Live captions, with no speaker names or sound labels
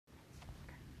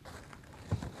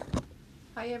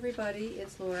Hi everybody,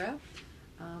 it's Laura.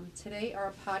 Today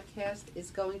our podcast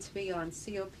is going to be on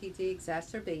COPD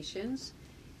exacerbations,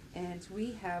 and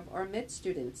we have our med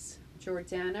students,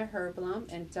 Jordana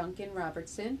Herblum and Duncan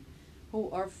Robertson, who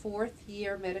are fourth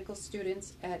year medical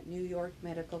students at New York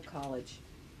Medical College.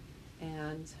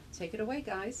 And take it away,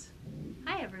 guys.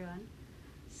 Hi everyone.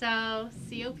 So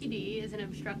COPD is an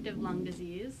obstructive lung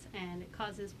disease and it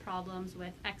causes problems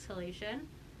with exhalation.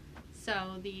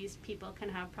 So these people can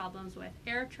have problems with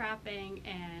air trapping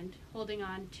and holding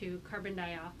on to carbon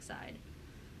dioxide.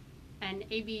 An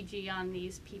ABG on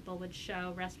these people would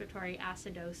show respiratory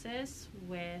acidosis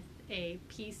with a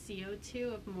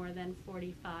PCO2 of more than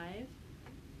 45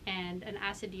 and an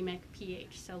acidemic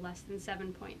pH, so less than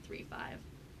 7.35.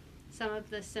 Some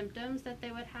of the symptoms that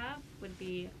they would have would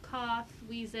be cough,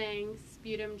 wheezing,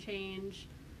 sputum change,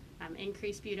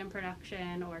 increased sputum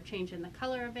production or change in the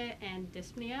color of it, and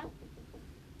dyspnea.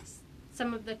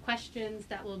 Some of the questions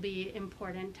that will be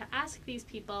important to ask these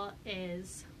people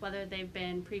is whether they've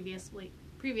been previously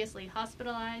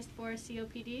hospitalized for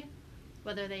COPD,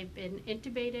 whether they've been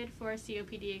intubated for a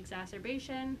COPD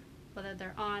exacerbation, whether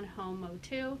they're on home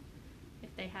O2,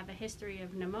 if they have a history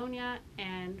of pneumonia,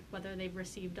 and whether they've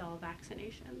received all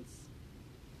vaccinations.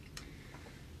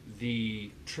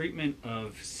 The treatment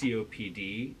of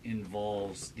COPD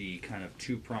involves the kind of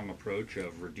two-prong approach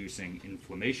of reducing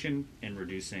inflammation and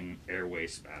reducing airway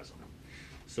spasm.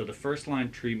 So the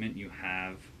first-line treatment you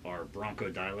have are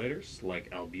bronchodilators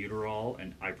like albuterol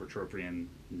and ipratropium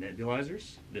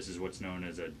nebulizers. This is what's known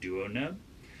as a duoneb.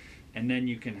 And then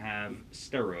you can have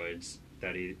steroids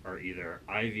that are either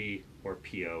IV or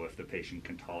PO if the patient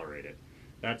can tolerate it.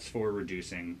 That's for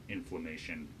reducing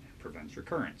inflammation and prevents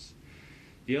recurrence.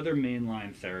 The other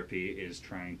mainline therapy is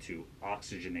trying to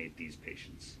oxygenate these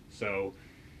patients. So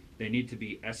they need to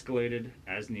be escalated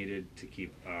as needed to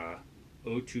keep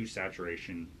O2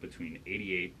 saturation between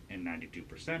 88 and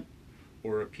 92%,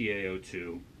 or a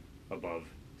PaO2 above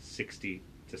 60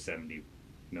 to 70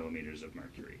 millimeters of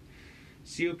mercury.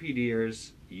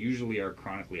 COPDers usually are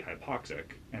chronically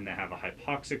hypoxic, and they have a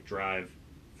hypoxic drive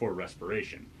for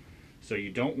respiration. So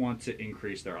you don't want to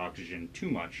increase their oxygen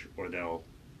too much or they'll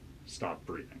stop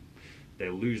breathing.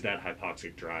 They'll lose that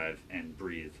hypoxic drive and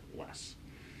breathe less.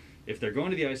 If they're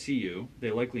going to the ICU, they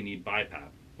likely need BiPAP,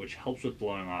 which helps with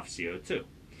blowing off CO2.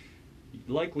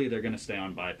 Likely they're going to stay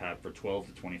on BiPAP for 12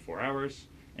 to 24 hours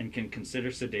and can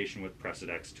consider sedation with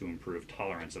Precedex to improve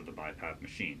tolerance of the BiPAP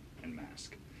machine and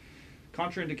mask.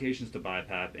 Contraindications to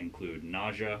BiPAP include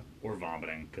nausea or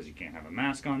vomiting because you can't have a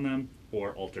mask on them,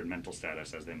 or altered mental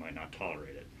status as they might not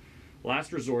tolerate it.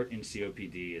 Last resort in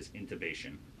COPD is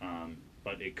intubation,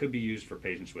 but it could be used for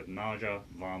patients with nausea,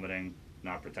 vomiting,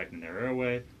 not protecting their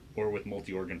airway, or with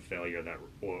multi-organ failure that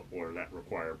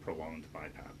require prolonged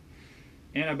BiPAP.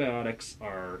 Antibiotics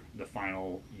are the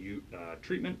final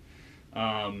treatment,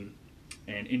 and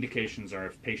indications are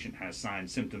if patient has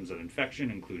signs, symptoms of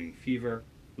infection, including fever,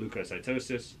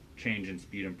 leukocytosis, change in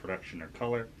sputum production or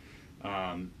color.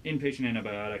 Inpatient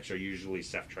antibiotics are usually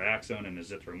ceftriaxone and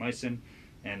azithromycin,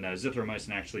 and azithromycin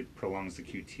actually prolongs the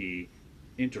QT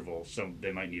interval, so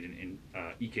they might need an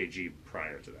EKG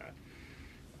prior to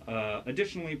that.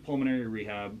 Additionally, pulmonary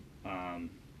rehab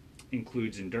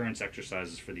includes endurance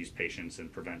exercises for these patients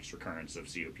and prevents recurrence of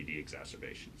COPD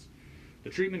exacerbations.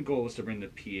 The treatment goal is to bring the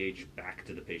pH back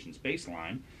to the patient's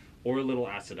baseline, or a little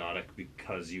acidotic,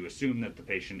 because you assume that the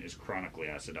patient is chronically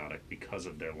acidotic because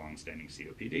of their long-standing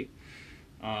COPD.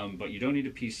 But you don't need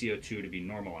a PCO2 to be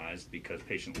normalized because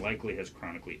patient likely has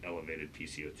chronically elevated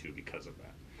PCO2 because of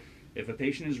that. If a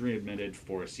patient is readmitted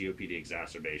for a COPD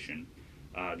exacerbation,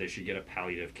 they should get a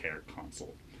palliative care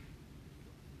consult.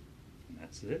 And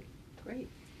that's it. Great.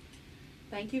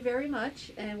 Thank you very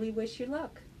much, and we wish you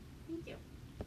luck. Thank you.